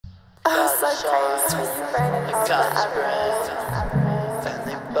I'm so crazy when you burn and all the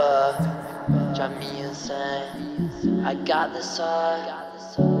Family buff, drive me insane. I got this heart,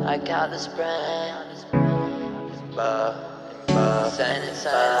 I got this brain.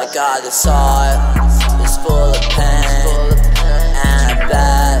 I got this heart, it's full of pain, and I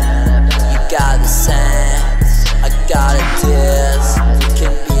bet you got the same. I got a diss, you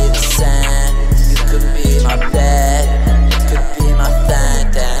can be the same. You could be my bed, you could be my thing,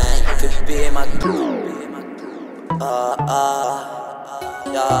 you could be my group.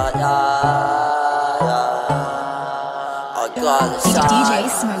 I got this heart, DJ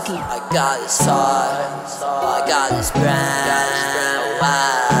Smokey. I got this heart, I got this brand.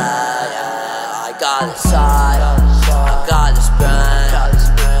 I got this heart, I got this brand,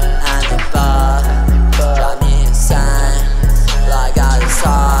 and the buff drive me insane. I got this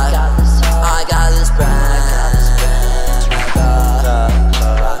heart, I got this brand, drive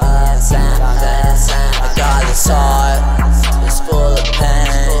me insane. I got this heart, it's full of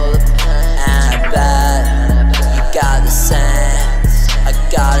pain, and I bet you got the same. I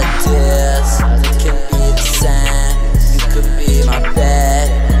got a diss, you can be the same. You could be my bed,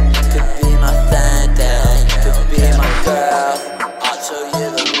 you could be my thing, you could be my girl. I'll show you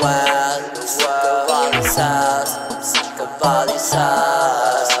the world. I'm sick of all these hoes, I'm sick of all these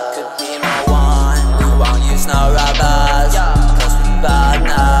hoes. You could be my one, we won't use no rubbers, cause we both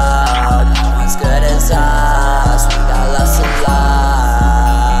know no one's good as us. We got lots of love,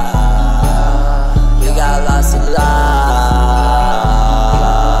 we got lots of love.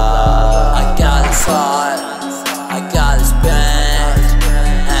 I got this heart, I got this pain,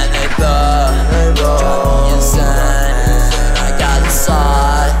 and they both drive me insane. I got this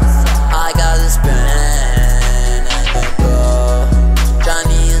heart, I got this pain, and they both drive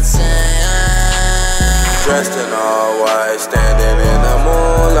me insane. Dressed in all white, standing in the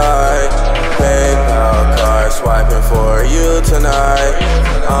moonlight. PayPal card swiping for you tonight.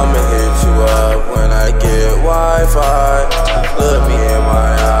 I'ma hit you up when I get Wi-Fi. Look me in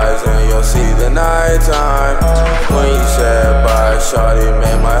my eyes and you'll see the nighttime. When you said bye, shawty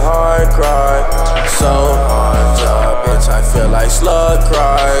made my heart cry. So on job, bitch, I feel like Slug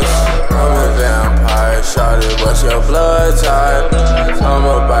cries. I'm a vampire, shawty, what's your blood type?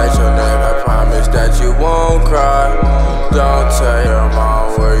 I'ma bite your neck, I promise that you won't cry. Don't tell your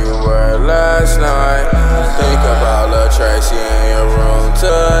mom where you were last night. Think about Lil' Tracy in your room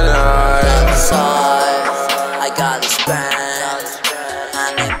tonight. I got this heart, I got this brand,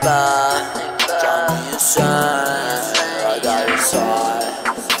 and they both drive me insane. I got this heart,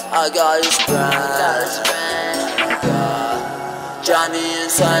 I got this brand, drive me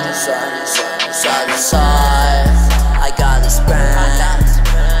insane, inside this heart. I got this brand,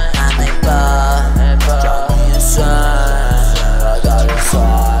 and they both drive me insane. I got this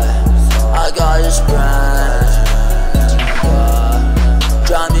heart, I got this brand,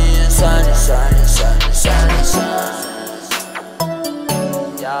 drive me insane, insane.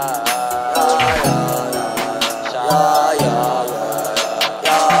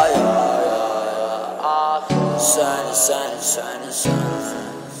 Sun.